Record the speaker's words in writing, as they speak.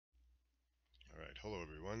Hello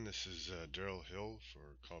everyone, this is Daryl Hill for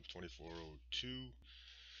Comp 2402,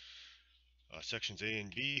 Sections A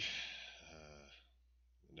and B,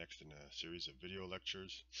 next in a series of video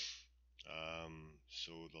lectures.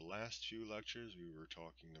 So the last few lectures we were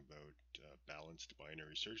talking about balanced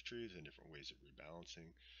binary search trees and different ways of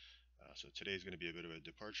rebalancing. So today is going to be a bit of a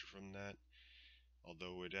departure from that,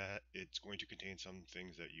 although it's going to contain some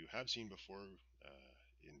things that you have seen before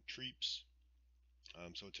in Heaps.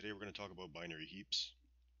 So today we're going to talk about binary heaps.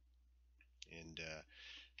 And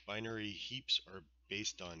binary heaps are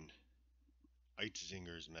based on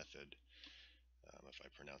Eitzinger's method. If I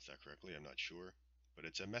pronounce that correctly, I'm not sure. But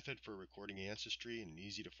it's a method for recording ancestry in an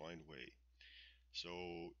easy to find way. So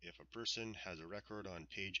if a person has a record on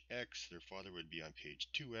page X, their father would be on page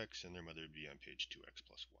 2X and their mother would be on page 2X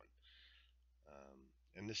plus 1.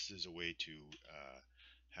 And this is a way to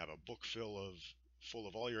have a book full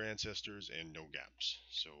of all your ancestors and no gaps.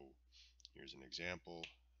 So here's an example.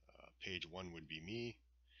 Page 1 would be me.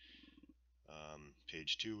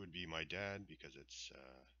 Page 2 would be my dad because it's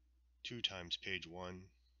 2 times page 1.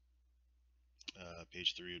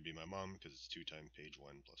 Page 3 would be my mom because it's 2 times page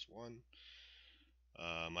 1 plus 1.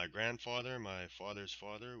 My grandfather, my father's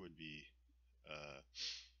father, would be,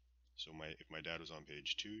 if my dad was on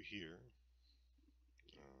page 2 here,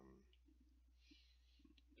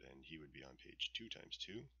 then he would be on page 2 times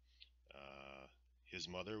 2. His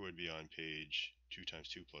mother would be on page 2 times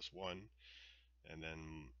 2 plus 1. And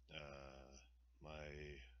then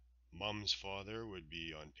my mom's father would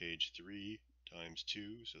be on page 3 times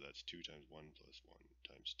 2, so that's 2 times 1 plus 1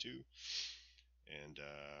 times 2. And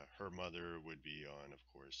her mother would be on, of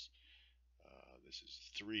course, this is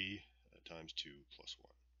 3 times 2 plus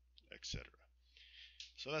 1, etc.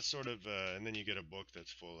 So that's sort of, and then you get a book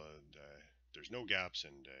that's full of, there's no gaps,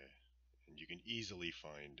 and you can easily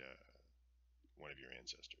find one of your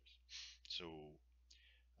ancestors. So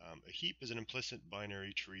a heap is an implicit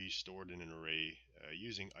binary tree stored in an array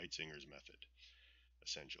using Eitzinger's method,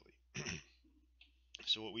 essentially.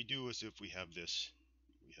 So what we do is if we have this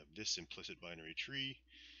implicit binary tree,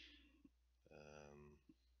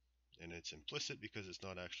 and it's implicit because it's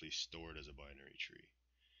not actually stored as a binary tree.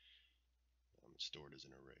 It's stored as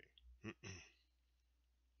an array.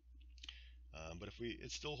 But if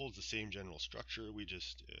it still holds the same general structure, we're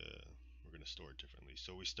going to store it differently.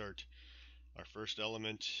 So we start our first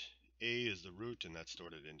element, A is the root, and that's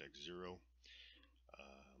stored at index 0.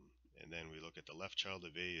 And then we look at the left child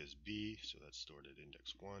of A is B, so that's stored at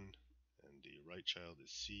index 1. And the right child is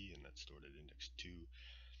C, and that's stored at index 2.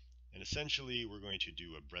 And essentially, we're going to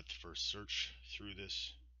do a breadth first search through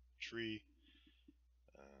this tree.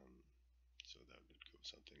 So that would go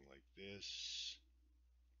something like this.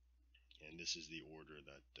 And this is the order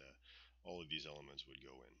that all of these elements would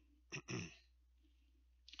go in.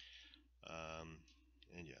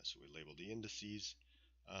 And yeah, so we label the indices.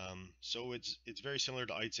 So it's very similar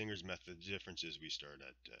to Eitzinger's method. The difference is we start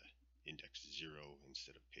at index 0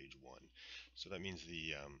 instead of page 1. So that means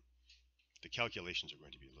the calculations are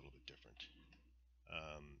going to be a little bit different.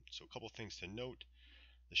 So a couple things to note.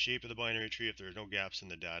 The shape of the binary tree, if there are no gaps in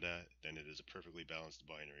the data, then it is a perfectly balanced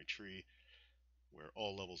binary tree where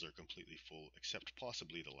all levels are completely full except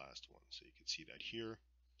possibly the last one. So you can see that here.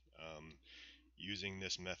 Using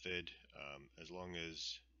this method, as long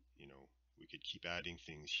as we could keep adding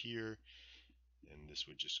things here, and this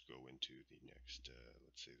would just go into the next,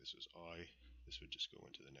 let's say this was I, this would just go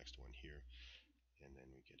into the next one here, and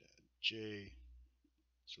then we could add J.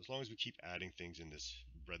 So as long as we keep adding things in this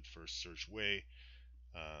breadth first search way,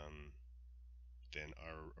 then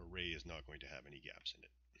our array is not going to have any gaps in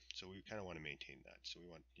it. So we kind of want to maintain that. So we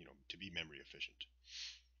want to be memory efficient.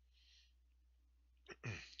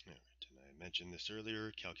 Alright, and I mentioned this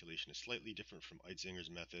earlier, calculation is slightly different from Eitzinger's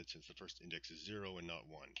method since the first index is 0 and not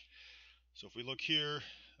 1. So if we look here,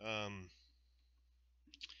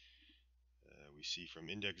 we see from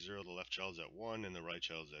index 0 the left child's at 1 and the right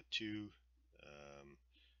child's at 2.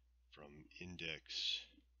 From index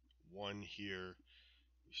 1 here,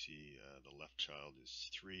 we see the left child is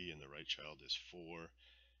 3 and the right child is 4.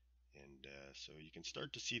 And so you can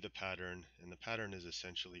start to see the pattern, and the pattern is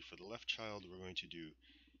essentially for the left child we're going to do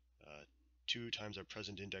 2 times our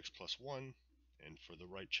present index plus 1, and for the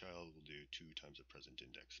right child we'll do 2 times the present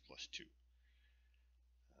index plus 2.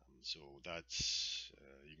 So that's,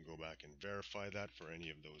 you can go back and verify that for any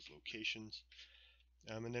of those locations.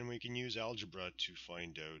 And then we can use algebra to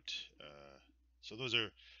find out, so those are,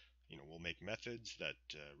 we'll make methods that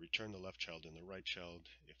return the left child and the right child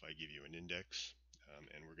if I give you an index.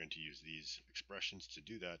 And we're going to use these expressions to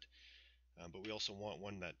do that. But we also want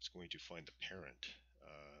one that's going to find the parent.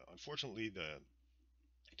 Unfortunately,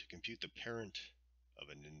 to compute the parent of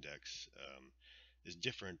an index is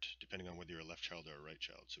different depending on whether you're a left child or a right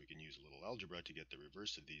child. So we can use a little algebra to get the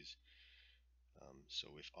reverse of these. So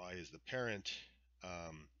if I is the parent,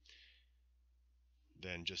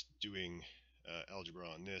 then just doing algebra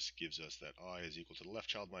on this gives us that I is equal to the left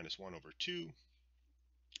child minus 1 over 2.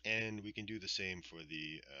 And we can do the same for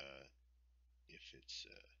the if it's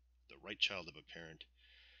the right child of a parent,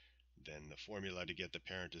 then the formula to get the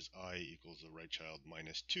parent is I equals the right child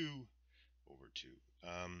minus 2 over 2.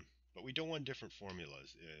 But we don't want different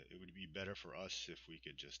formulas. It would be better for us if we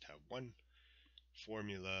could just have one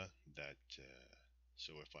formula that,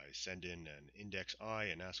 so if I send in an index I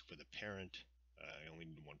and ask for the parent, I only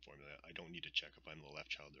need one formula. I don't need to check if I'm the left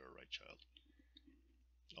child or a right child,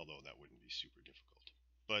 although that wouldn't be super difficult.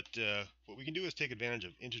 But what we can do is take advantage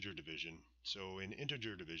of integer division. So in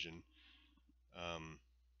integer division,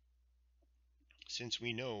 since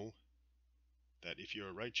we know that if you're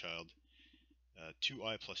a right child,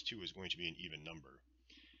 2I plus 2 is going to be an even number.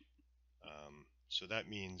 So that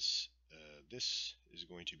means this is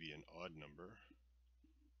going to be an odd number,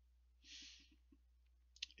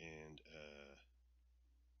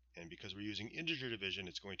 and because we're using integer division,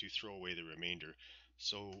 it's going to throw away the remainder.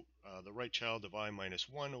 So the right child of I minus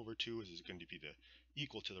 1 over 2 is going to be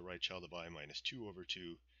equal to the right child of I minus 2 over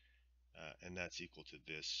 2, and that's equal to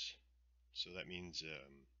this. So that means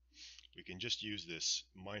we can just use this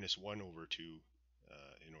minus 1 over 2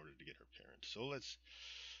 in order to get our parent. So it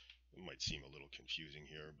might seem a little confusing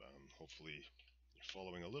here, but hopefully you're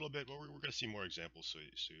following a little bit, but we're going to see more examples so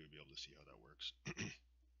you'll be able to see how that works.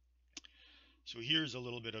 So here's a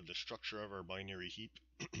little bit of the structure of our binary heap.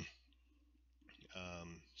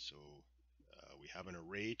 So we have an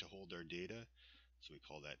array to hold our data, so we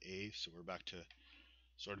call that A. So we're back to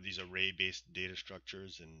sort of these array-based data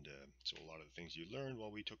structures, and so a lot of the things you learned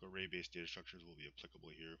while we took array-based data structures will be applicable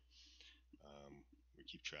here. We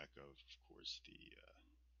keep track of course,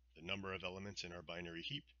 the number of elements in our binary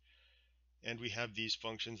heap, and we have these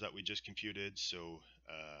functions that we just computed. So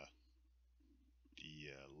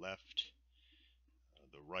the left,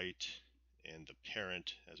 the right, and the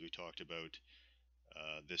parent, as we talked about,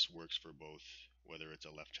 this works for both, whether it's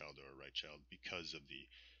a left child or a right child, because of the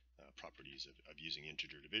properties of using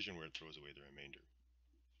integer division, where it throws away the remainder.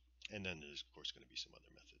 And then there's, of course, going to be some other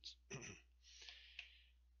methods.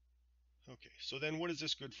 Okay, so then what is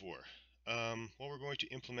this good for? Well, we're going to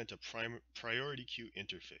implement a priority queue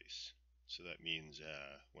interface. So that means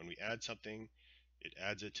when we add something, it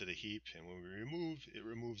adds it to the heap, and when we remove, it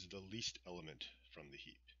removes the least element from the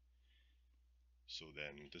heap. So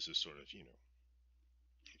then this is sort of,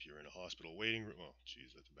 if you're in a hospital waiting room, well,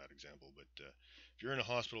 geez, that's a bad example, but if you're in a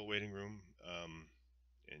hospital waiting room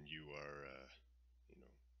and you are,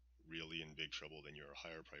 really in big trouble, then you're a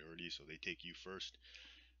higher priority, so they take you first,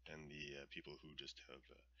 and the people who just have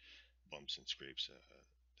bumps and scrapes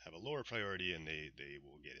have a lower priority, and they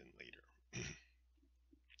will get in later.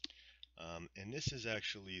 And this is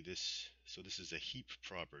actually so this is a heap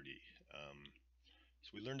property. So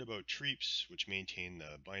we learned about trees, which maintain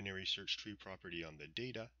the binary search tree property on the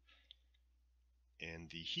data, and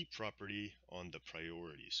the heap property on the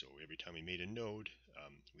priority. So every time we made a node,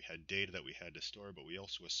 we had data that we had to store, but we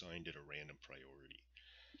also assigned it a random priority.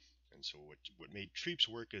 And so what made trees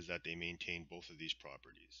work is that they maintain both of these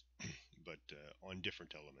properties, but on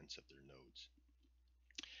different elements of their nodes.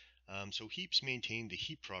 So heaps maintain the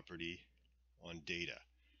heap property on data.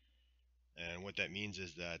 And what that means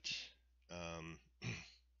is that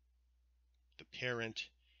the parent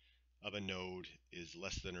of a node is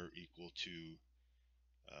less than or equal to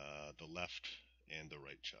the left and the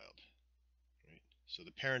right child. Right? So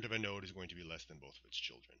the parent of a node is going to be less than both of its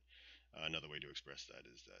children. Another way to express that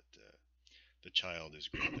is that the child is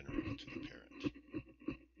greater than or equal to the parent.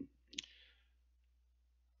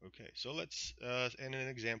 Okay, so let's, and an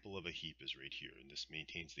example of a heap is right here, and this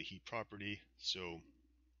maintains the heap property. So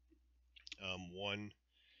 1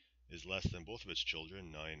 is less than both of its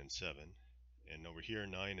children, 9 and 7. And over here,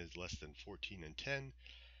 9 is less than 14 and 10,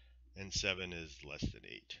 and 7 is less than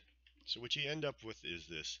 8. So what you end up with is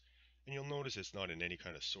this, and you'll notice it's not in any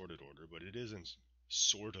kind of sorted order, but it is in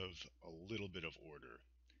sort of a little bit of order,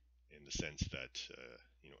 in the sense that,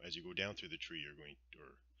 as you go down through the tree, or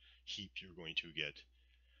heap, you're going to get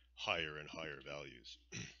higher and higher values.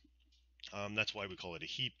 That's why we call it a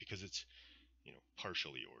heap, because it's,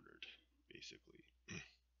 partially ordered, basically.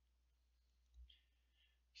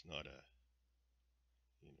 It's not a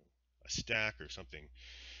stack or something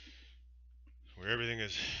where everything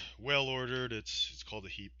is well ordered. It's called a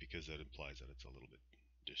heap because that implies that it's a little bit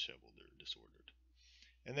disheveled or disordered.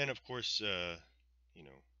 And then, of course,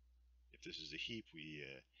 if this is a heap, we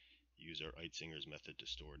use our Eitzinger's method to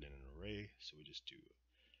store it in an array. So we just do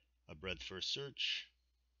a breadth first search,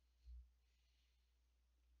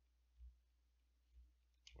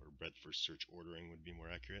 or breadth first search ordering would be more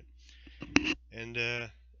accurate.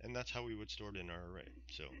 And that's how we would store it in our array.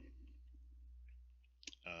 So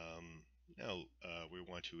now we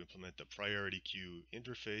want to implement the priority queue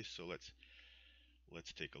interface. So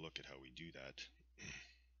let's take a look at how we do that.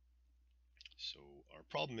 So our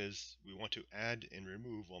problem is we want to add and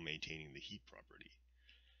remove while maintaining the heap property.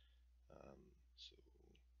 So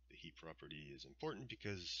the heap property is important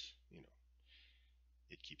because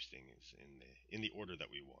it keeps things in the order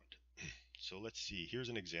that we want. So let's see. Here's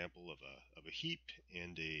an example of a heap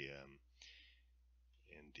and the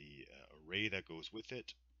array that goes with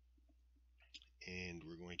it, and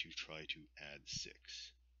we're going to try to add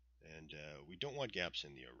 6. And we don't want gaps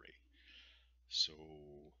in the array. So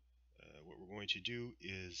what we're going to do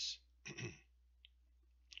is,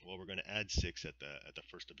 well, we're going to add 6 at the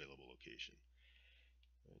first available location.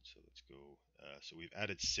 Right, so let's go. So we've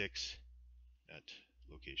added 6 at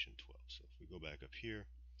location 12. So if we go back up here,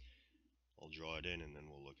 I'll draw it in, and then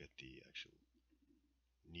we'll look at the actual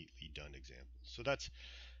neatly done example. So that's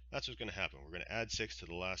what's going to happen. We're going to add 6 to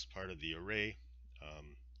the last part of the array.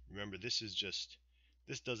 Remember, this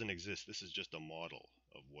doesn't exist. This is just a model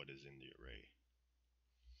of what is in the array.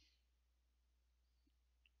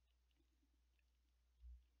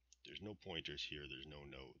 There's no pointers here. There's no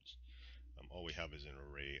nodes. All we have is an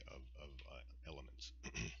array of elements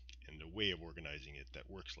and a way of organizing it that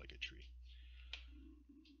works like a tree.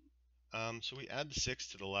 So we add the 6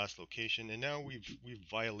 to the last location, and now we've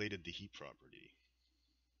violated the heap property.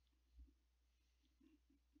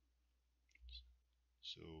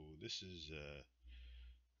 So this is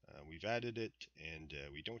we've added it, and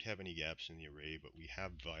we don't have any gaps in the array, but we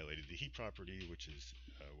have violated the heap property, which is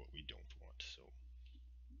what we don't want. So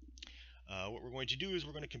what we're going to do is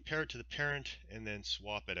we're going to compare it to the parent and then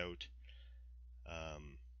swap it out.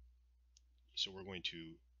 So we're going to,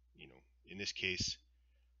 in this case,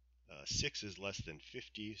 6 is less than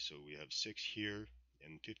 50, so we have 6 here,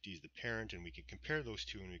 and 50 is the parent, and we can compare those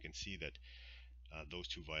two, and we can see that those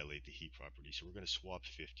two violate the heap property. So we're going to swap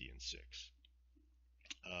 50 and 6.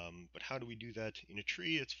 But how do we do that? In a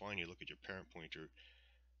tree, it's fine. You look at your parent pointer.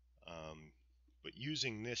 But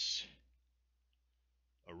using this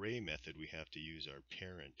array method, we have to use our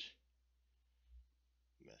parent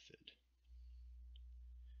method.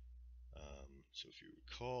 So if you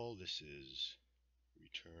recall, this is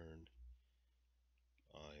return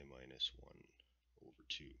I minus 1 over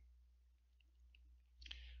 2.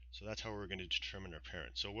 So that's how we're going to determine our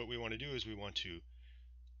parent. So what we want to do is we want to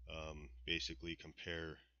basically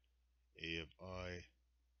compare a of I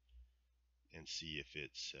and see if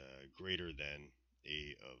it's greater than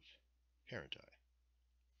a of parent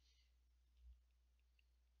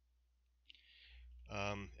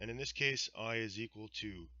I. And in this case, I is equal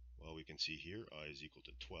to, well, we can see here, I is equal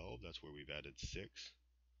to 12. That's where we've added 6.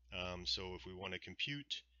 So if we want to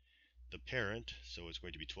compute the parent, so it's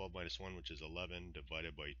going to be 12 minus 1, which is 11,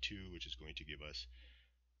 divided by 2, which is going to give us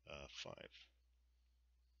 5.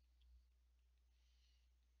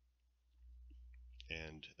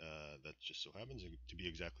 And that just so happens to be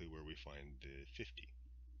exactly where we find the 50.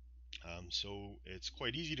 So it's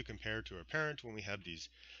quite easy to compare to our parent when we have these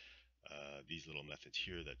little methods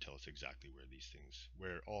here that tell us exactly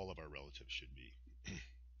where all of our relatives should be.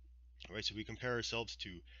 All right, so we compare ourselves to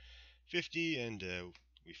 50, and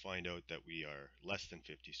we find out that we are less than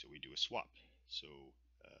 50, so we do a swap. So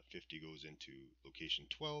 50 goes into location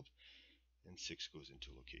 12, and 6 goes into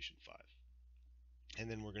location 5. And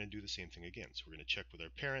then we're going to do the same thing again. So we're going to check with our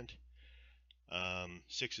parent.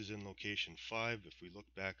 6 is in location 5. If we look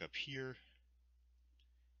back up here,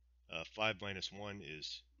 5 minus 1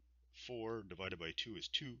 is 4, divided by 2 is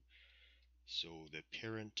 2. So the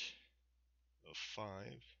parent of 5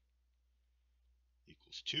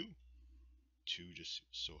 equals 2. 2 just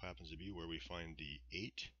so happens to be where we find the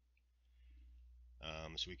 8.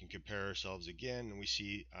 So we can compare ourselves again, and we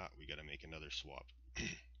see, we got to make another swap.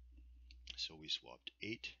 So we swapped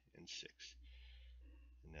 8 and 6.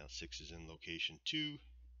 And now 6 is in location 2.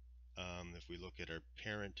 If we look at our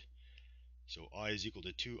parent, so I is equal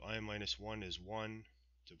to 2, I minus 1 is 1,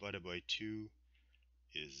 divided by 2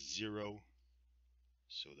 is 0.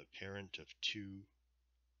 So the parent of 2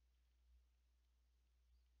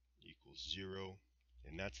 equals 0,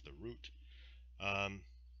 and that's the root. And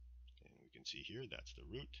we can see here, that's the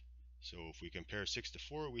root. So if we compare 6 to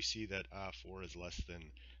 4, we see that 4 is less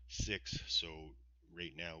than 6, so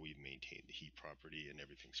right now we've maintained the heap property and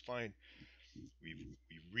everything's fine. We've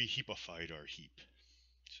reheapified our heap.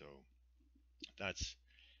 So that's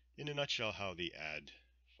in a nutshell how the add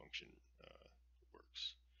function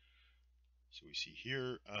works. So we see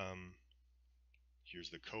here,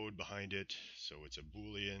 here's the code behind it. So it's a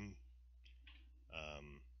Boolean.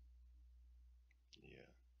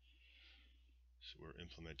 Yeah. So we're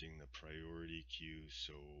implementing the priority queue.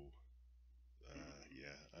 So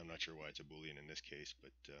yeah, I'm not sure why it's a Boolean in this case,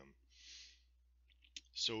 but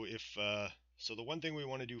so if so the one thing we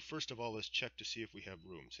want to do first of all is check to see if we have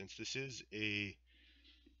room. Since this is a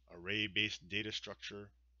array-based data structure,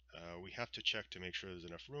 we have to check to make sure there's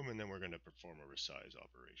enough room, and then we're going to perform a resize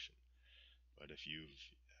operation. But if you've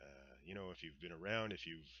if you've been around, if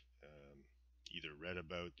you've either read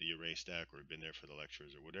about the array stack or been there for the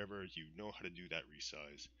lectures or whatever, you know how to do that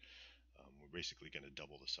resize. We're basically going to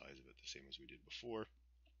double the size of it, the same as we did before,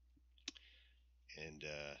 and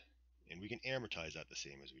we can amortize that the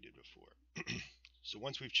same as we did before. So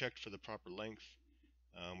once we've checked for the proper length,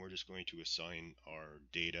 we're just going to assign our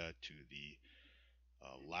data to the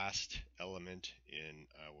last element in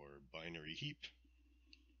our binary heap,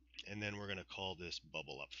 and then we're going to call this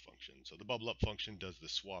bubble up function. So the bubble up function does the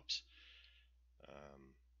swaps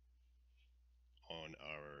on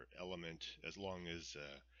our element as long as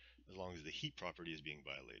the heap property is being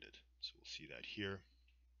violated. So we'll see that here.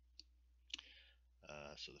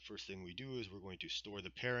 So the first thing we do is we're going to store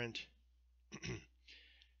the parent,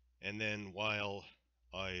 and then while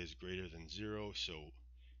I is greater than 0, so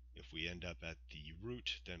if we end up at the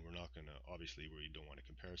root, then we're not going to, obviously we don't want to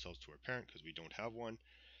compare ourselves to our parent because we don't have one.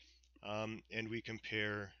 And we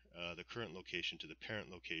compare the current location to the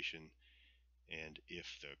parent location, and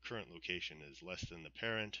if the current location is less than the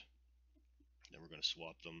parent, then we're going to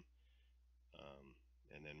swap them,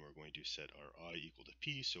 and then we're going to set our I equal to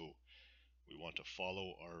P, so we want to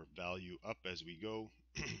follow our value up as we go.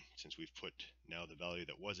 Since we've put now the value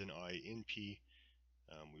that was in I in P,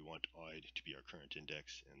 we want I to be our current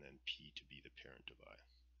index and then P to be the parent of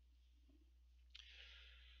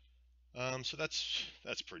I. So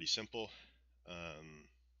that's pretty simple.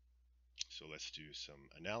 So let's do some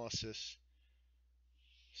analysis.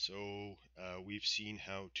 So we've seen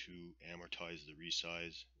how to amortize the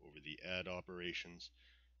resize over the add operations.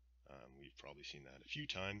 We've probably seen that a few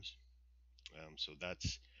times. So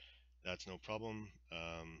that's no problem.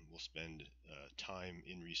 We'll spend time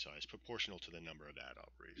in resize proportional to the number of add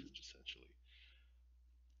operations, essentially.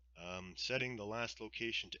 Setting the last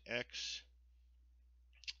location to X.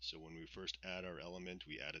 So when we first add our element,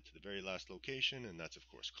 we add it to the very last location, and that's of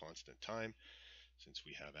course constant time, since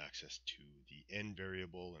we have access to the end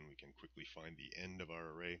variable and we can quickly find the end of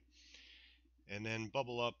our array. And then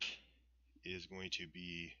bubble up is going to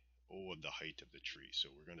be the height of the tree. So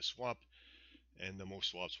we're going to swap, and the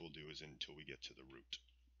most swaps we'll do is until we get to the root.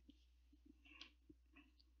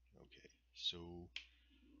 Okay, so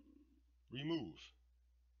remove.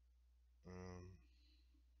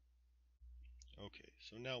 Okay,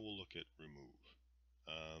 so now we'll look at remove.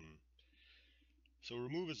 So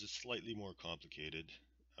remove is slightly more complicated.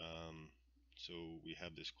 So we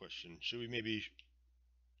have this question, should we maybe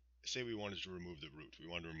say we wanted to remove the root? We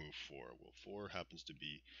want to remove 4. Well, 4 happens to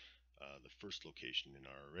be the first location in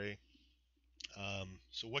our array.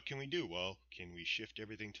 So what can we do? Well, can we shift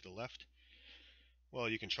everything to the left? Well,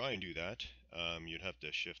 you can try and do that. You'd have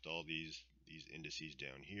to shift all these indices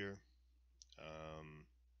down here.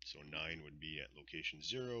 So 9 would be at location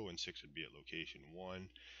 0 and 6 would be at location 1.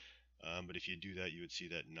 But if you do that, you would see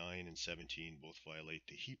that 9 and 17 both violate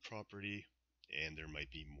the heap property, and there might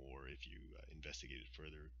be more if you investigated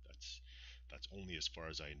further. That's only as far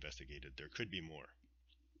as I investigated. There could be more.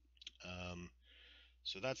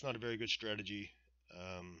 So that's not a very good strategy.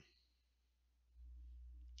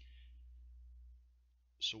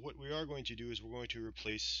 So what we are going to do is we're going to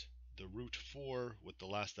replace the root 4 with the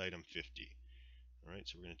last item 50. Alright,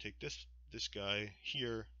 so we're going to take this guy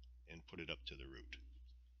here and put it up to the root.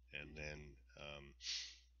 And then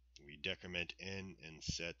we decrement n and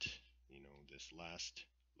set this last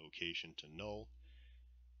location to null.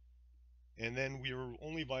 And then we are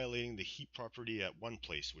only violating the heap property at one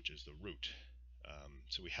place, which is the root.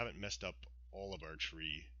 So we haven't messed up all of our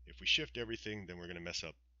tree. If we shift everything, then we're going to mess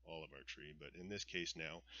up all of our tree. But in this case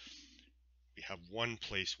now, we have one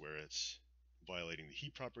place where it's violating the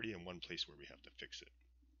heap property and one place where we have to fix it.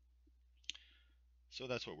 So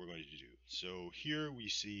that's what we're going to do. So here we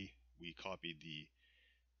see we copied the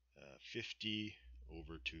 50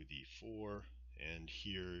 over to the 4, and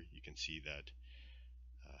here you can see that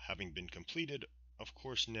having been completed, of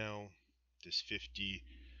course now this 50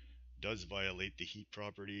 does violate the heap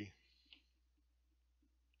property.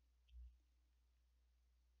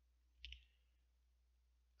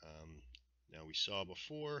 Now we saw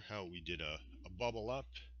before how we did a bubble up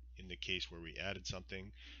in the case where we added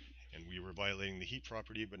something and we were violating the heap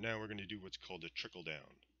property, but now we're going to do what's called a trickle down.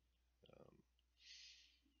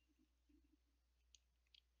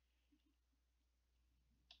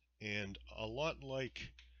 And um, a lot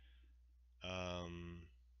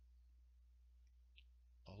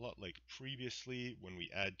like previously when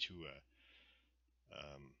we add to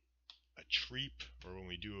a treep, or when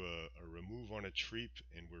we do a remove on a treep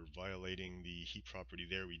and we're violating the heap property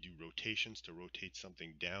there, we do rotations to rotate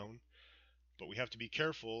something down. But we have to be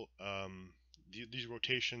careful. These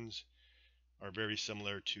rotations are very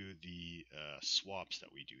similar to the swaps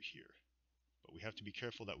that we do here. But we have to be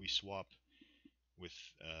careful that we swap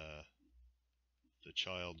with the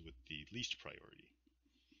child with the least priority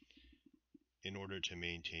in order to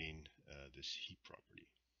maintain this heap property.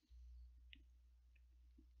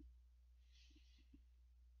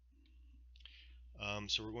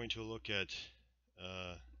 So we're going to look at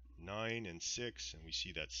 9 and 6, and we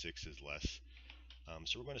see that 6 is less.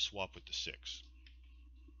 So we're going to swap with the 6.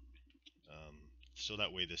 So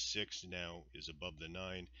that way the 6 now is above the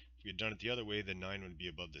 9. If we had done it the other way, the 9 would be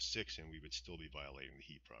above the 6, and we would still be violating the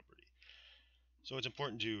heap property. So it's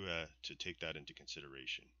important to take that into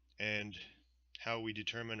consideration. And how we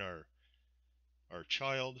determine our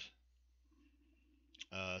child.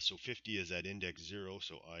 So 50 is at index 0,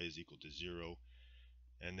 so I is equal to 0.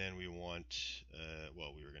 And then we want,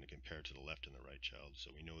 well, we were going to compare to the left and the right child.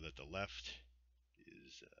 So we know that the left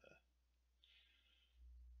is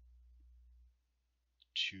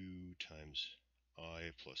 2 times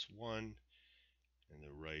I plus 1, and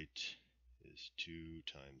the right is 2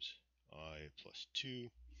 times I plus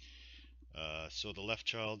 2. So the left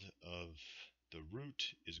child of the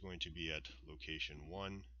root is going to be at location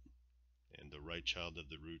 1, and the right child of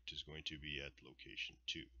the root is going to be at location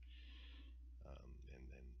 2. And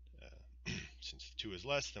then since the 2 is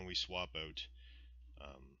less, then we swap out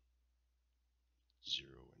 0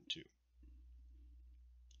 and 2.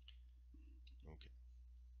 Okay.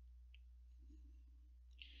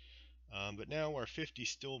 But now our 50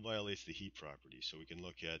 still violates the heap property, so we can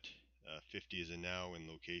look at 50 is a now in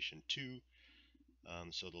location 2.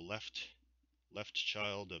 So the left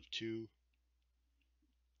child of 2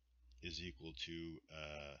 is equal to,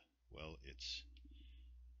 well, it's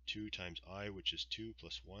 2 times I, which is 2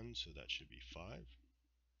 plus 1, so that should be 5.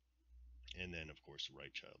 And then, of course, the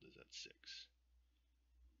right child is at 6.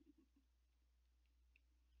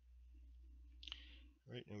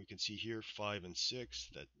 Right, and we can see here 5 and 6,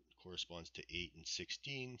 that corresponds to 8 and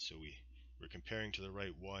 16, so we're comparing to the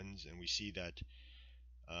right ones, and we see that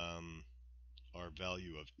our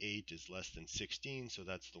value of 8 is less than 16, so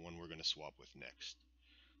that's the one we're going to swap with next.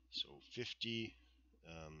 So 50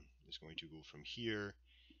 is going to go from here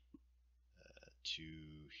to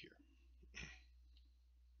here.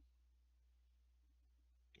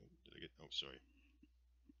 Did I get, oh, sorry,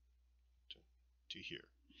 to here.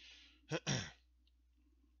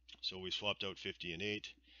 So we swapped out 50 and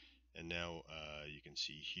 8, and now you can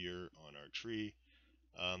see here on our tree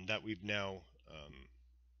that we've now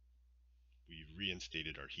we've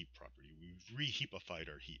reinstated our heap property. We've re-heapified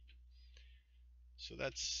our heap. So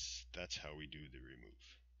that's how we do the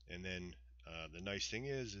remove. And then the nice thing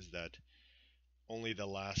is that only the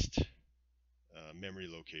last memory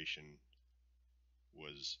location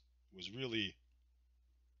was really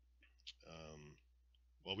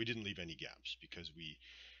well, we didn't leave any gaps because we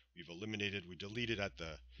deleted at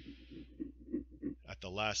the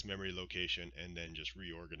last memory location and then just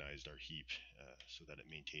reorganized our heap so that it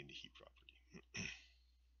maintained the heap property.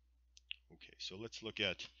 Okay, so let's look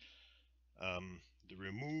at the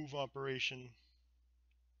remove operation.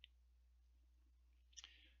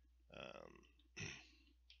 If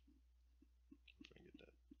I can get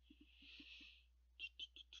that.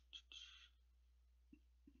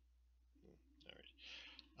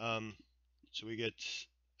 All right. So we get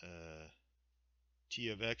t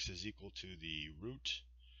of x is equal to the root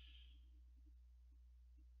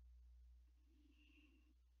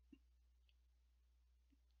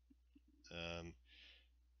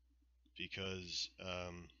because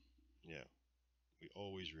yeah, we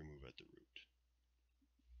always remove at the root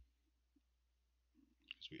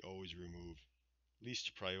because we always remove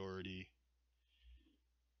least priority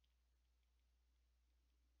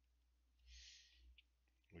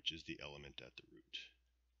which is the element at the root.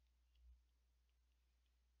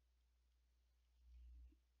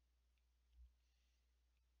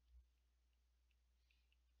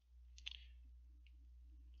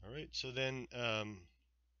 All right, so then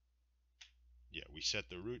yeah, we set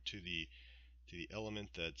the root to the element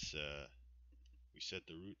that's at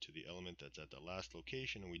the last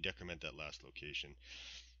location, and we decrement that last location.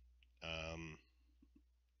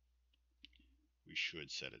 we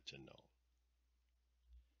should set it to null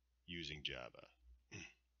using Java.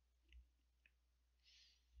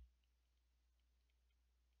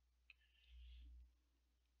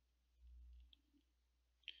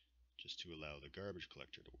 Just to allow the garbage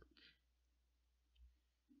collector to work.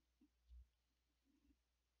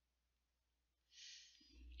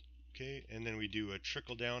 Okay, and then we do a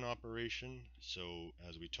trickle down operation. So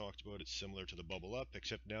as we talked about, it's similar to the bubble up,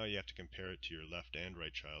 except now you have to compare it to your left and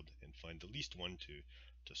right child and find the least one to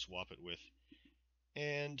swap it with.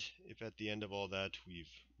 And if at the end of all that we've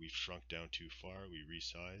shrunk down too far, we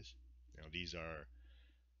resize. Now these are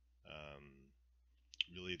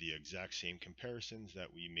really the exact same comparisons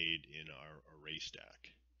that we made in our array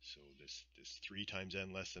stack. So this 3 times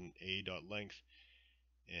n less than a dot length,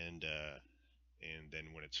 and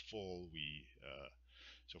then when it's full,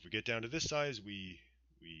 so if we get down to this size, we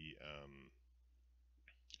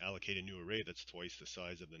allocate a new array that's twice the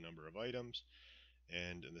size of the number of items,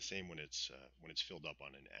 and the same when it's filled up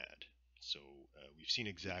on an add. So we've seen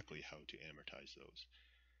exactly how to amortize those.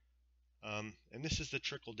 And this is the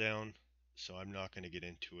trickle down, so I'm not going to get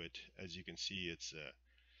into it. As you can see, it's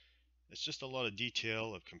just a lot of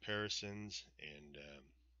detail of comparisons, and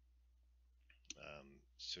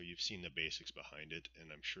so you've seen the basics behind it,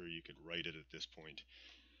 and I'm sure you could write it at this point.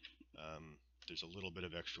 There's a little bit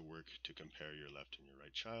of extra work to compare your left and your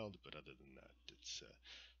right child, but other than that, it's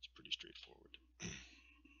pretty straightforward.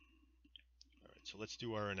 All right, so let's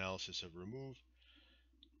do our analysis of remove.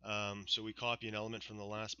 So we copy an element from the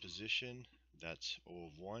last position. That's O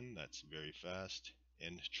of 1. That's very fast.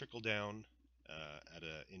 And trickle down at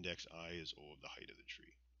an index I is O of the height of the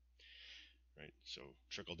tree. Right. So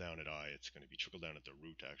trickle down at I, it's going to be trickle down at the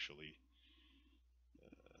root actually.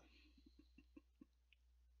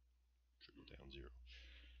 Trickle down 0.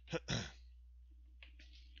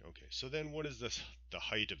 Okay. So then, what is this? The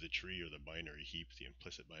height of the tree, or the binary heap, the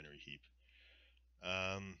implicit binary heap?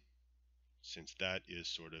 Since that is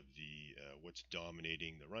sort of the what's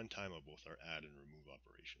dominating the runtime of both our add and remove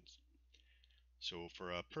operations. So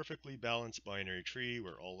for a perfectly balanced binary tree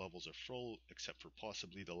where all levels are full except for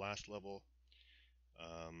possibly the last level,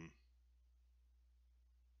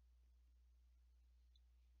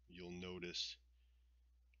 you'll notice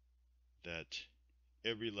that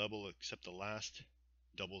every level except the last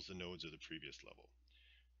doubles the nodes of the previous level.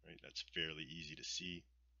 Right? That's fairly easy to see.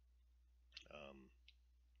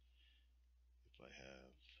 If I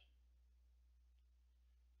have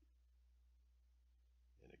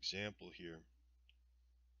an example here,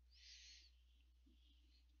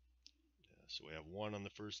 so we have 1 on the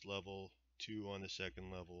first level, 2 on the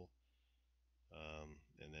second level,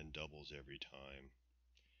 and then doubles every time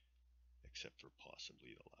except for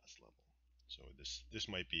possibly the last level. So this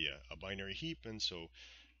might be a binary heap, and so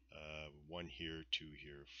 1 here, 2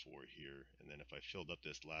 here, 4 here, and then if I filled up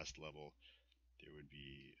this last level, there would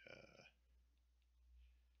be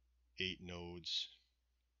 8 nodes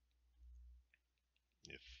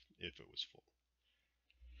if it was full.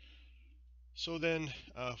 So then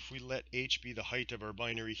if we let h be the height of our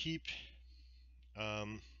binary heap,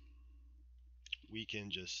 we can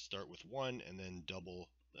just start with 1 and then double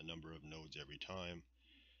the number of nodes every time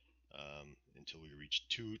until we reach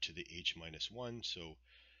 2 to the h minus 1. So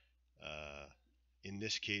in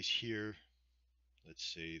this case here, let's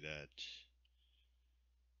say that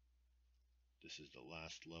this is the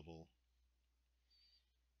last level.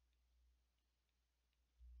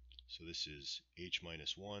 So this is h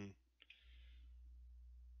minus 1.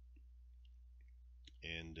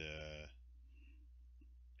 And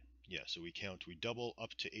yeah, so we double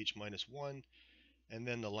up to h minus 1. And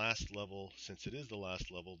then the last level, since it is the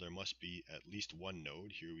last level, there must be at least 1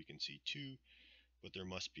 node. Here we can see 2, but there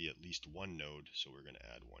must be at least 1 node, so we're going to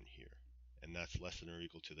add 1 here. And that's less than or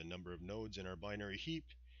equal to the number of nodes in our binary heap,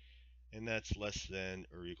 and that's less than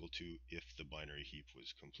or equal to if the binary heap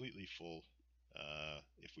was completely full,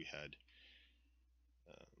 if we had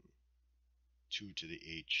 2 to the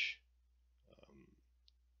h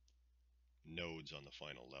nodes on the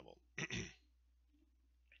final level.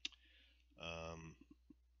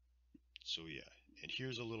 So yeah, and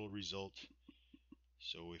here's a little result.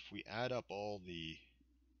 So if we add up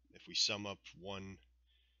if we sum up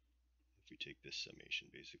if we take this summation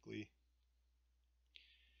basically,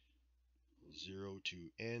 0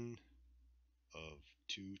 to n of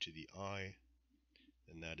 2 to the I,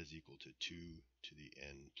 and that is equal to 2 to the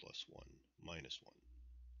n plus 1 minus 1.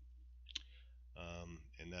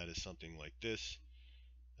 And that is something like this.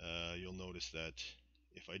 You'll notice that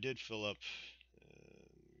if I did fill up,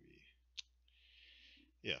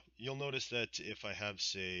 yeah, you'll notice that if I have,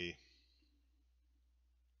 say,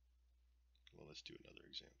 well, let's do another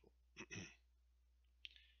example.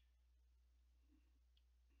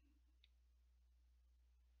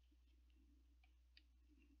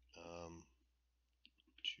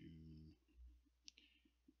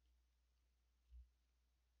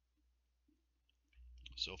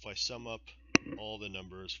 So if I sum up all the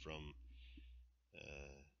numbers from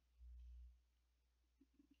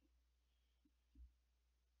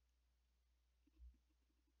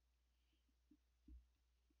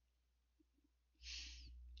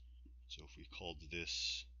so if we called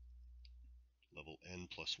this level n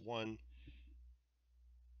plus 1,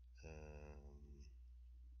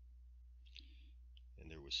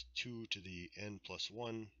 and there was 2 to the n plus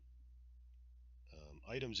 1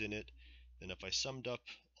 items in it, then if I summed up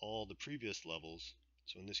all the previous levels,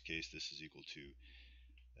 so in this case this is equal to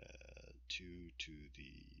 2 to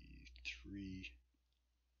the 3.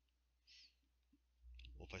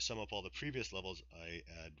 Well, if I sum up all the previous levels, I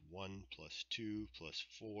add 1 plus 2 plus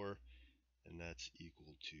 4, and that's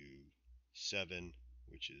equal to 7,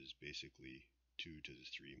 which is basically 2 to the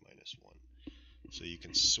 3 minus 1. So you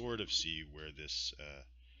can sort of see where this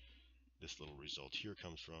this little result here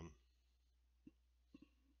comes from.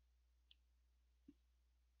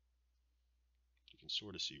 You can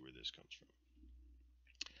sort of see where this comes from.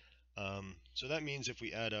 So that means if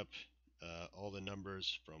we add up all the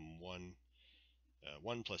numbers from 1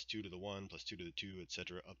 plus 2 to the 1 plus 2 to the 2,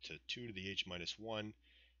 etc., up to 2 to the h minus 1,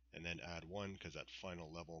 and then add 1 because that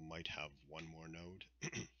final level might have one more node,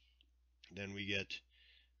 then we get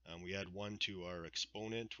we add 1 to our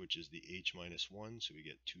exponent, which is the h minus 1, so we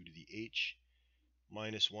get 2 to the h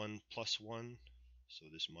minus 1 plus 1. So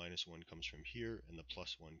this minus 1 comes from here, and the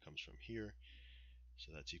plus 1 comes from here.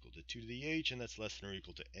 So that's equal to 2 to the h, and that's less than or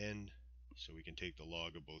equal to n. So we can take the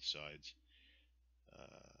log of both sides,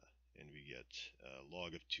 and we get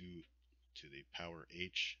log of 2 to the power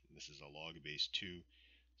h. And this is a log base 2,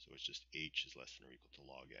 so it's just h is less than or equal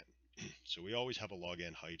to log n. So we always have a log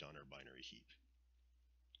n height on our binary heap.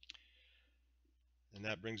 And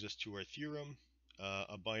that brings us to our theorem.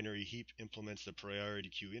 A binary heap implements the priority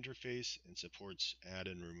queue interface and supports add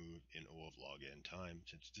and remove in O of log n time,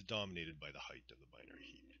 since it's dominated by the height of the binary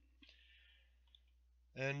heap.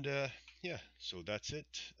 And yeah, so that's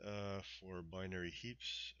it for binary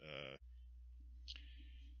heaps.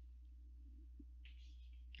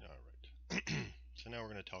 All right. So now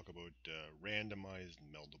we're going to talk about randomized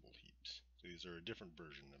meldable heaps. So these are a different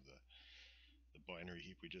version of the binary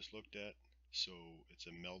heap we just looked at. So it's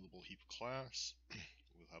a meldable heap class.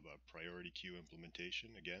 We'll have a priority queue implementation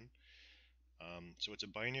again. So it's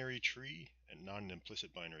a binary tree, and not an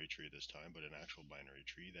implicit binary tree this time, but an actual binary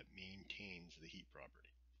tree that maintains the heap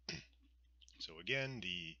property. So again,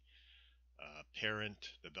 the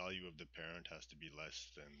parent, the value of the parent has to be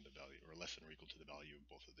less than the value, or less than or equal to the value of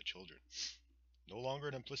both of the children. No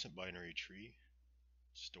longer an implicit binary tree,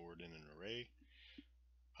 stored in an array.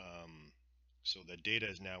 So the data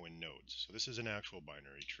is now in nodes. So this is an actual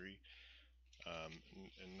binary tree,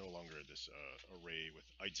 and no longer this array with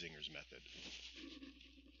Eitzinger's method.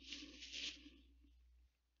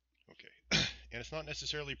 Okay, and it's not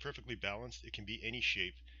necessarily perfectly balanced. It can be any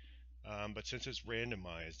shape, but since it's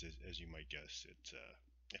randomized, as you might guess,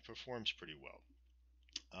 it performs pretty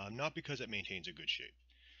well. Not because it maintains a good shape,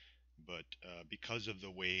 but because of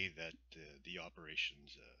the way that the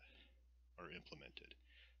operations are implemented.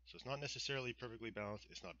 So it's not necessarily perfectly balanced.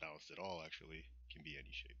 It's not balanced at all, actually. It can be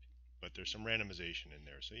any shape. But there's some randomization in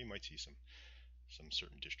there, so you might see some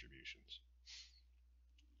certain distributions.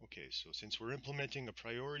 Okay, so since we're implementing a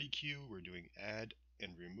priority queue, we're doing add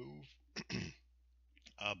and remove.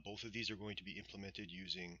 Both of these are going to be implemented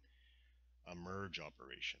using a merge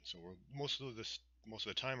operation. So most of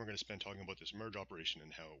the time we're going to spend talking about this merge operation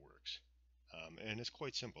and how it works. And it's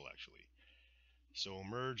quite simple, actually. So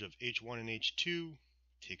merge of h1 and h2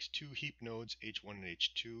 takes two heap nodes, h1 and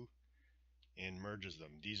h2, and merges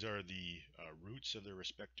them. These are the roots of their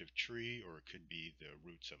respective tree, or it could be the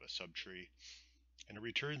roots of a subtree. And it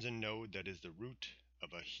returns a node that is the root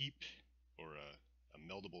of a heap, or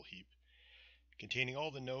a meldable heap, containing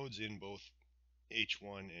all the nodes in both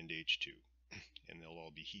h1 and h2, and they'll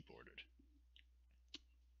all be heap ordered.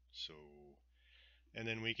 So, and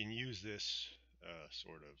then we can use this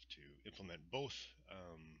sort of to implement both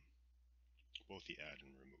the add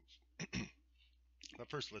and remove. But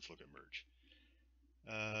first, let's look at merge.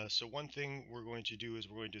 So one thing we're going to do is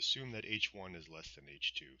we're going to assume that h1 is less than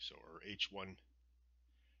h2. So our h1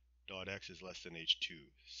 dot x is less than h2,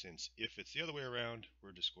 since if it's the other way around,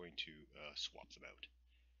 we're just going to swap them out.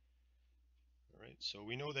 Alright, so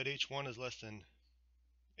we know that h1 is less than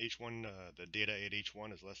h1, the data at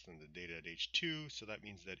h1 is less than the data at h2, so that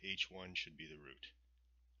means that h1 should be the root.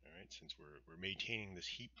 Alright, since we're maintaining this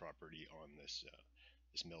heap property on this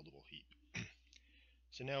this meldable heap.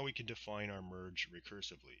 So now we can define our merge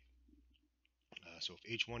recursively. So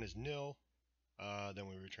if h1 is nil, then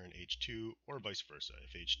we return h2, or vice versa.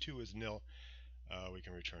 If h2 is nil, we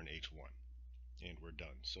can return h1, and we're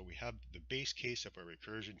done. So we have the base case of our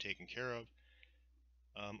recursion taken care of.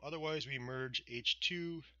 Otherwise, we merge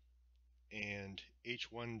h2 and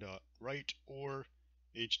h1 dot right, or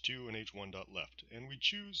h2 and h1 dot left, and we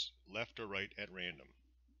choose left or right at random.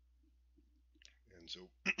 And so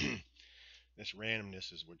this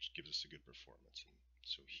randomness is what gives us a good performance. And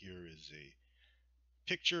so here is a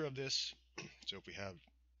picture of this. So if we have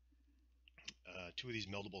two of these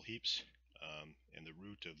meldable heaps, and the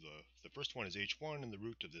root of the first one is h1 and the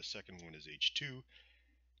root of the second one is h2,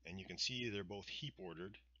 and you can see they're both heap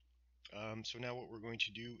ordered. So now what we're going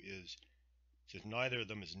to do is, since neither of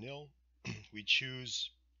them is nil, we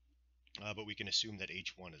choose, but we can assume that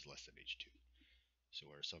h1 is less than h2. So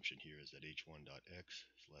our assumption here is that h1 dot x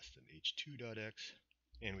is less than h2 dot x,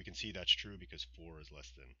 and we can see that's true because 4 is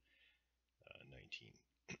less than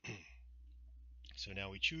 19. So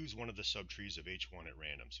now we choose one of the subtrees of h1 at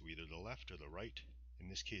random, so either the left or the right. In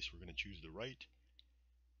this case, we're going to choose the right.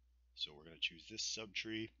 So we're going to choose this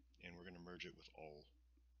subtree, and we're going to merge it with all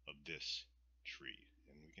of this tree,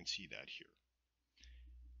 and we can see that here.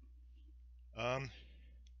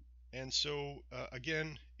 And so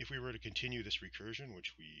again, if we were to continue this recursion,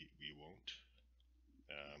 which we won't,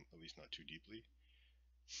 at least not too deeply,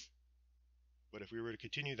 but if we were to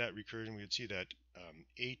continue that recursion, we would see that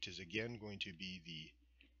 8 is again going to be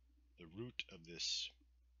the root of this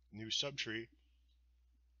new subtree.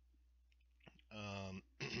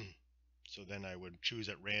 So then I would choose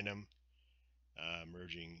at random,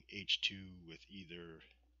 merging h2 with either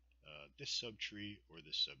this subtree or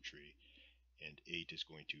this subtree, and 8 is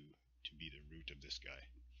going to be the root of this guy.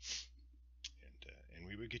 And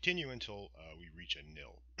we would continue until we reach a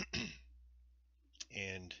nil.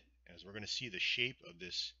 And as we're going to see, the shape of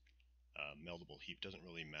this meldable heap doesn't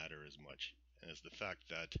really matter as much as the fact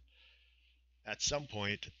that at some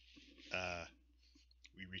point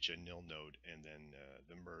we reach a nil node, and then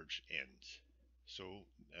the merge ends. So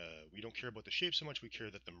we don't care about the shape so much, we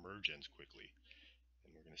care that the merge ends quickly.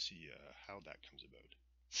 And we're going to see how that comes about.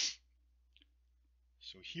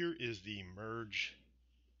 So here is the merge,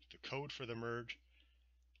 the code for the merge.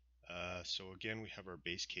 So again, we have our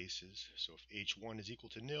base cases. So if h1 is equal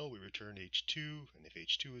to nil, we return h2, and if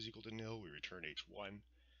h2 is equal to nil, we return h1.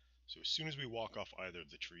 So as soon as we walk off either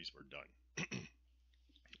of the trees, we're done.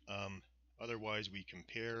 Otherwise, we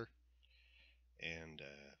compare, and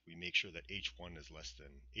we make sure that h1 is less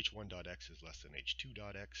than h1.x is less than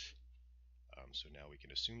h2.x. So now we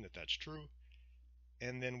can assume that that's true,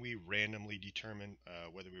 and then we randomly determine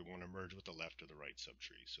whether we want to merge with the left or the right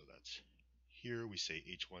subtree. So that's here we say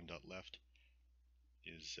h1.left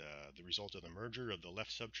is the result of the merger of the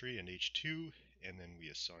left subtree and h2, and then we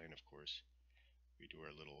assign, of course, we do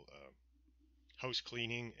our little house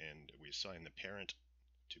cleaning, and we assign the parent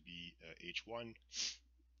to be h1.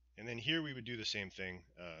 And then here we would do the same thing.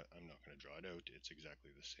 I'm not going to draw it out, it's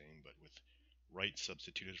exactly the same, but with right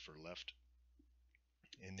substituted for left.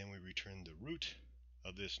 And then we return the root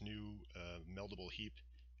of this new meldable heap,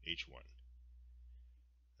 h1.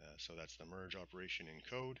 So that's the merge operation in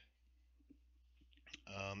code.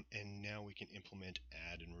 And now we can implement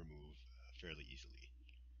add and remove fairly easily.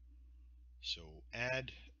 So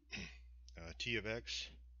add t of x,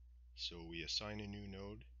 so we assign a new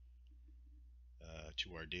node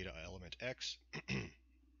to our data element x,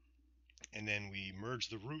 and then we merge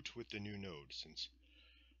the root with the new node, since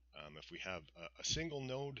if we have a single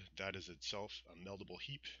node, that is itself a meldable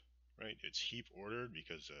heap, right? It's heap ordered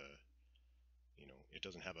because it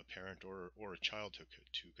doesn't have a parent or a child to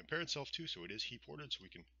compare itself to, so it is heap ordered, so we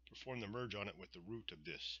can perform the merge on it with the root of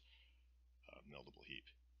this meldable heap.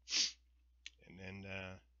 And then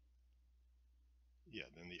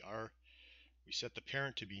then the R, we set the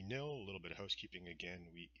parent to be nil, a little bit of housekeeping again,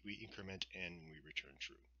 we increment n and we return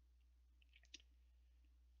true.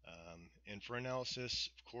 And for analysis,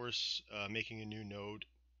 of course, making a new node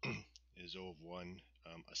is O of 1,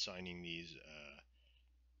 assigning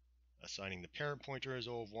the parent pointer as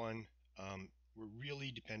O of 1. We're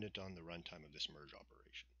really dependent on the runtime of this merge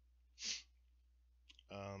operation.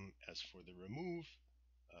 As for the remove,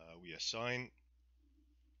 we assign,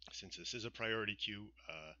 since this is a priority queue,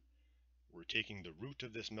 we're taking the root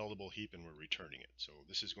of this meldable heap and we're returning it. So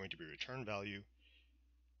this is going to be return value.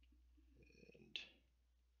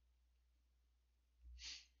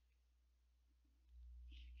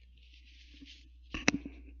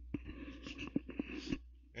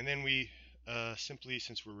 And then we simply,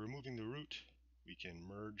 since we're removing the root, we can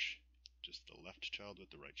merge just the left child with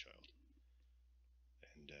the right child.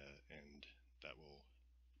 And that will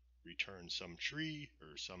return some tree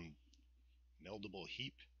or some meldable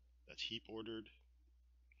heap that's heap ordered.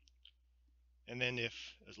 And then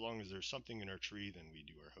as long as there's something in our tree, then we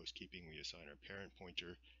do our housekeeping. We assign our parent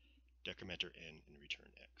pointer, decrementer n, and return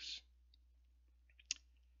x.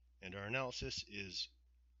 And our analysis is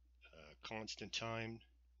constant time.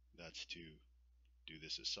 That's to do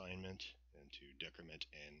this assignment and to decrement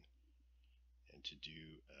n and to do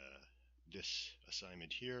this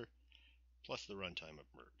assignment here, plus the runtime of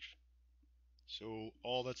merge. So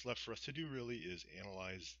all that's left for us to do really is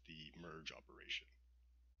analyze the merge operation.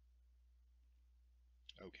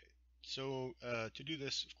 Okay, so to do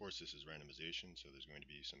this, of course, this is randomization, so there's going to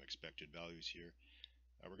be some expected values here.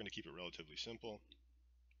 We're going to keep it relatively simple.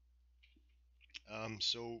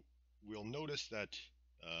 So we'll notice that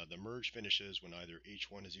the merge finishes when either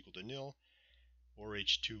h1 is equal to nil or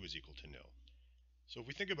h2 is equal to nil. So if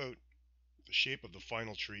we think about the shape of the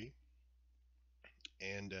final tree,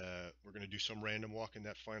 and we're going to do some random walk in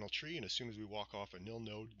that final tree, and as soon as we walk off a nil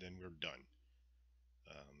node, then we're done.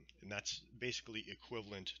 And that's basically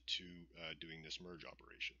equivalent to doing this merge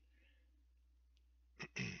operation.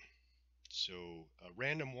 So a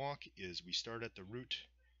random walk is we start at the root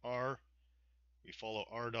r, we follow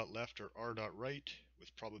r dot left or r dot right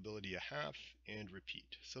with probability a half, and repeat.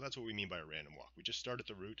 So that's what we mean by a random walk. We just start at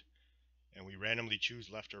the root, and we randomly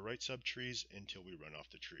choose left or right subtrees until we run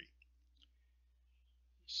off the tree.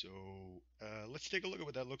 So let's take a look at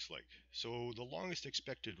what that looks like. So the longest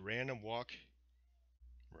expected random walk,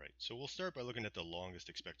 right, so we'll start by looking at the longest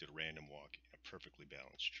expected random walk in a perfectly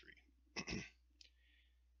balanced tree.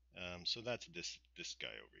 So that's this guy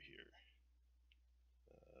over here,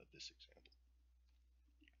 this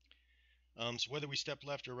example. So whether we step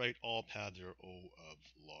left or right, all paths are O of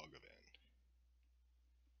log of n.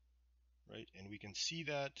 Right, and we can see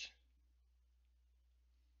that.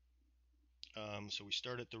 So we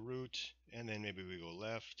start at the root, and then maybe we go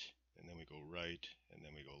left, and then we go right, and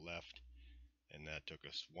then we go left, and that took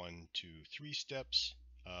us 1, 2, 3 steps.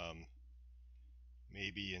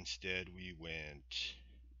 Maybe instead we went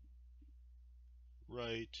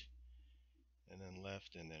right, and then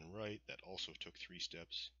left, and then right. That also took 3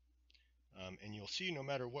 steps. And you'll see no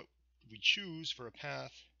matter what we choose for a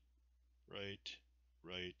path, right,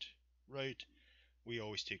 right, right, we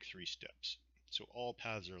always take 3 steps. So all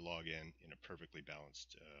paths are log n in a perfectly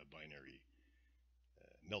balanced binary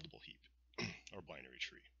meldable heap or binary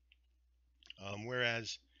tree.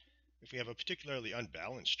 Whereas if we have a particularly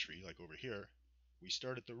unbalanced tree, like over here, we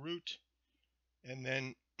start at the root, and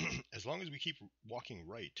then as long as we keep walking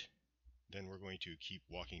right, then we're going to keep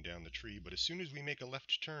walking down the tree. But as soon as we make a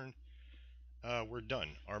left turn, we're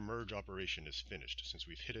done. Our merge operation is finished since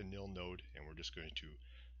we've hit a nil node, and we're just going to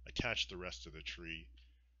attach the rest of the tree,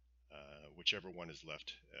 whichever one is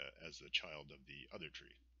left as the child of the other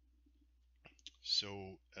tree.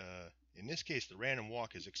 So in this case, the random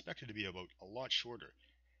walk is expected to be about a lot shorter.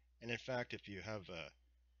 And in fact, if you have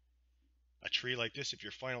a tree like this, if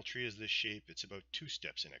your final tree is this shape, it's about 2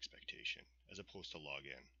 steps in expectation as opposed to log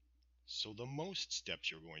n. So the most steps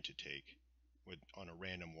you're going to take on a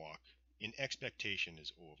random walk in expectation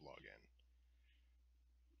is O of log n.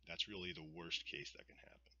 That's really the worst case that can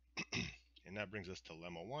happen. And that brings us to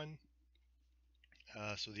lemma 1.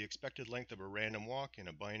 So the expected length of a random walk in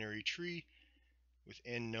a binary tree with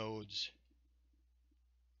n nodes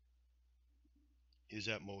is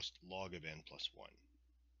at most log of n plus 1.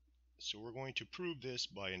 So we're going to prove this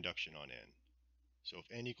by induction on n. So if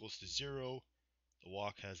n equals to 0, the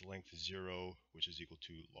walk has length 0, which is equal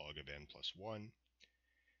to log of n plus 1.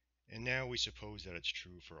 And now we suppose that it's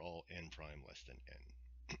true for all n prime less than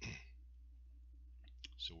n.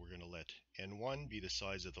 So we're going to let n1 be the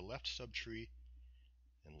size of the left subtree,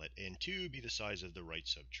 and let n2 be the size of the right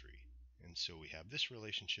subtree. And so we have this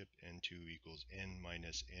relationship, n2 equals n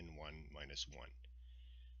minus n1 minus 1.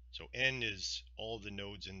 So n is all the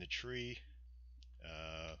nodes in the tree.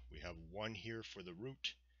 We have 1 here for the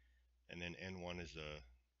root, and then n1 is the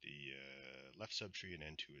left subtree, and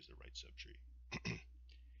n2 is the right subtree.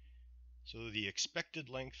 So the expected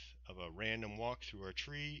length of a random walk through our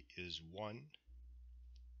tree is 1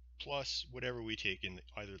 plus whatever we take in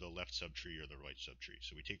either the left subtree or the right subtree.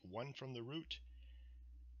 So we take 1 from the root,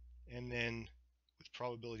 and then with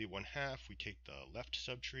probability 1/2 we take the left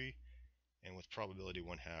subtree, and with probability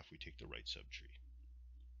 1/2 we take the right subtree.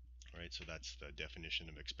 All right, so that's the definition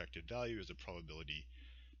of expected value, is the probability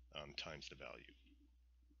times the value.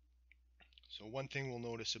 So one thing we'll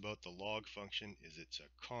notice about the log function is it's a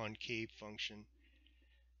concave function.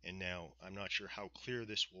 And now I'm not sure how clear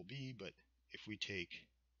this will be, but if we take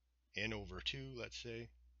n over 2, let's say,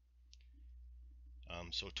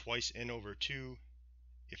 so twice n over 2,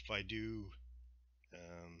 if I do,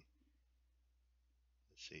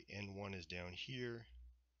 let's say n1 is down here,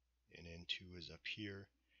 and 2 is up here.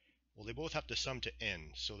 Well, they both have to sum to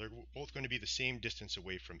n, so they're both going to be the same distance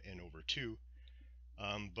away from n over 2.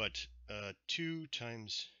 But 2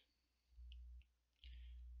 times,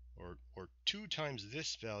 or 2 times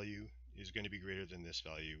this value is going to be greater than this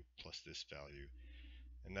value plus this value.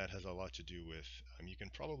 And that has a lot to do with, you can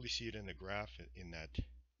probably see it in the graph in that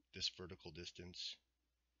this vertical distance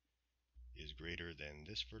is greater than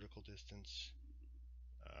this vertical distance.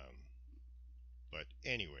 But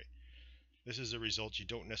anyway, this is a result you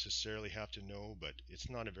don't necessarily have to know, but it's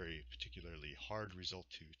not a very particularly hard result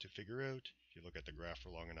to figure out if you look at the graph for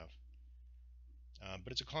long enough.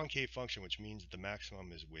 But it's a concave function, which means that the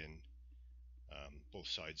maximum is when both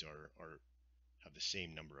sides have the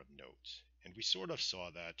same number of nodes. And we sort of saw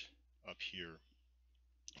that up here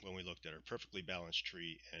when we looked at our perfectly balanced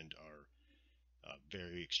tree and our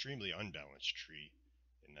very extremely unbalanced tree.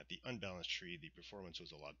 In that the unbalanced tree, the performance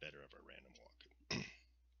was a lot better of our random walk.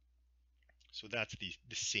 So that's the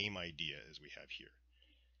same idea as we have here.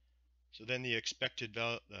 So then the expected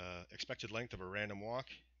length of a random walk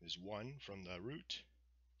is 1 from the root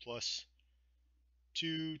plus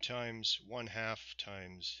 2 times 1/2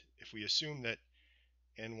 times, if we assume that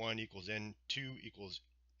n1 equals n2 equals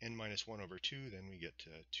n minus 1 over 2, then we get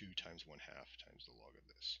 2 times 1/2 times the log of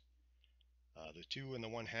this. The 2 and the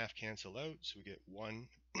 1/2 cancel out, so we get 1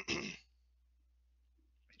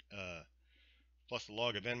 plus the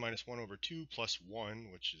log of n minus 1 over 2 plus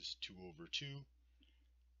 1, which is 2 over 2.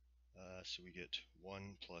 So we get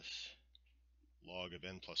 1 plus log of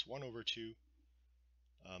n plus 1 over 2.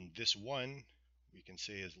 This 1 we can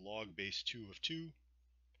say is log base 2 of 2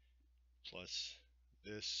 plus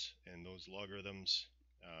this and those logarithms.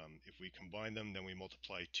 If we combine them, then we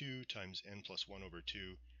multiply 2 times n plus 1 over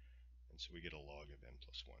 2, and so we get a log of n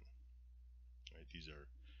plus 1. Right, these are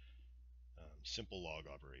simple log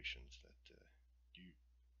operations that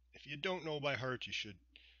if you don't know by heart, you should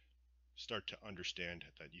start to understand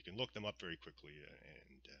that you can look them up very quickly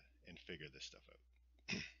and figure this stuff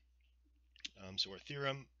out. So our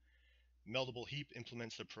theorem, Meldable heap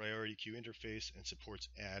implements the priority queue interface and supports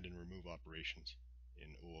add and remove operations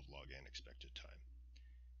in O of log n expected time.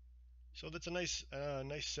 So that's a nice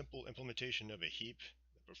simple implementation of a heap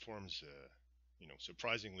that performs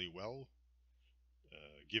surprisingly well,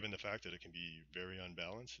 given the fact that it can be very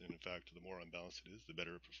unbalanced. And in fact, the more unbalanced it is, the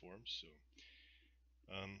better it performs. So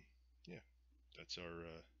yeah, that's our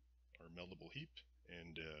meldable heap.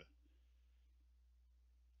 And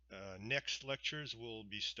next lectures we'll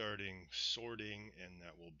be starting sorting, and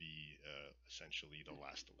that will be essentially the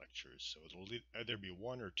last lectures. So it'll either be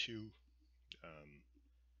 1 or 2,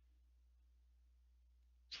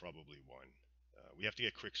 probably 1. We have to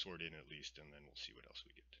get quicksort in at least, and then we'll see what else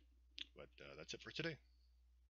we get. But that's it for today.